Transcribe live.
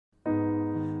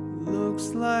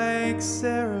Looks like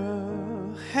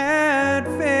Sarah had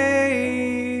faith,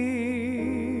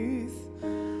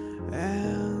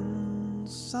 and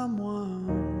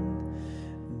someone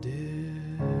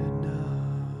did not.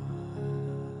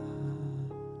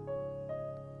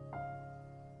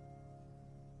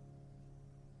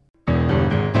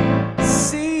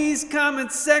 C's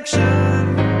comment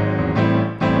section.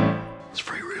 It's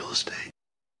free real estate.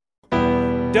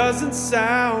 Doesn't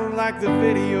sound like the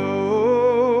video.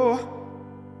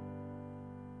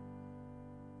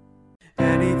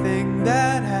 Anything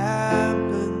that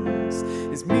happens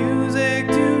is music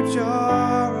to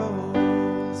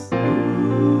Charles.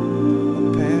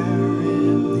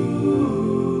 Apparently,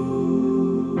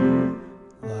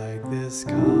 like this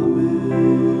comment.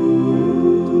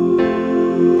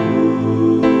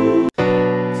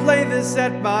 Play this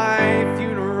at my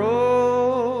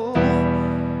funeral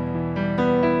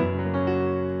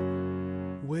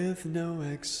with no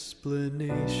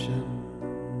explanation.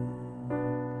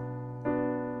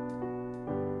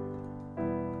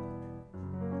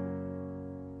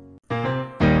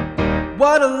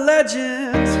 What a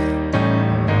legend!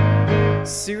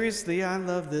 Seriously, I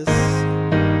love this.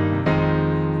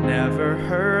 Never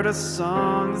heard a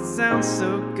song that sounds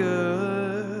so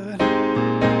good,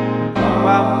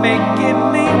 while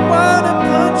making me wanna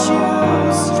punch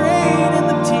you straight in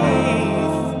the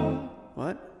teeth.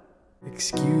 What?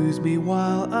 Excuse me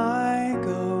while I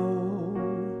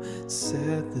go.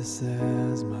 Set this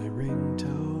as my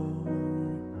ringtone.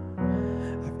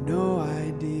 I've no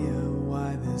idea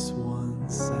why this one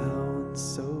sounds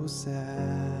so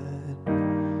sad.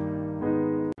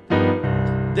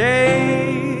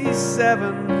 Day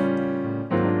 7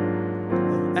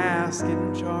 of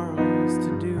asking Charles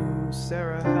to do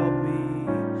Sarah help me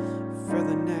for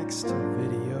the next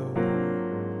video.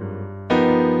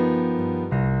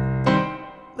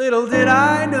 Little did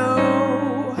I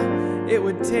know it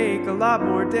would take a lot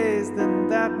more days than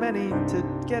that many to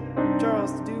get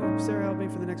Charles to do Sarah help me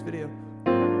for the next video.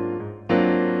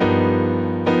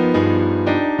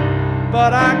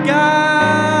 But I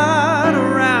got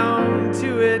around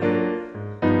to it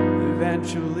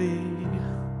eventually.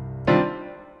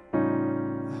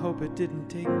 I hope it didn't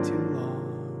take too long.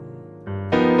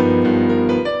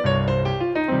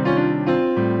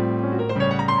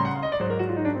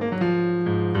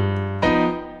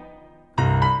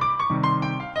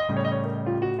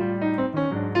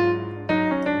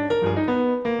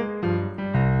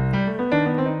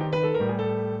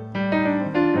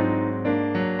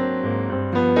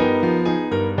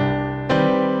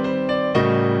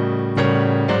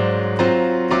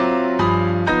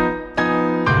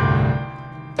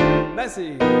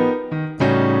 Messy.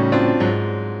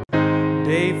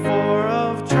 Day 4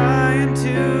 of trying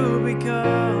to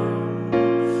become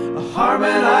a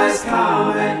harmonized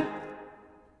comic.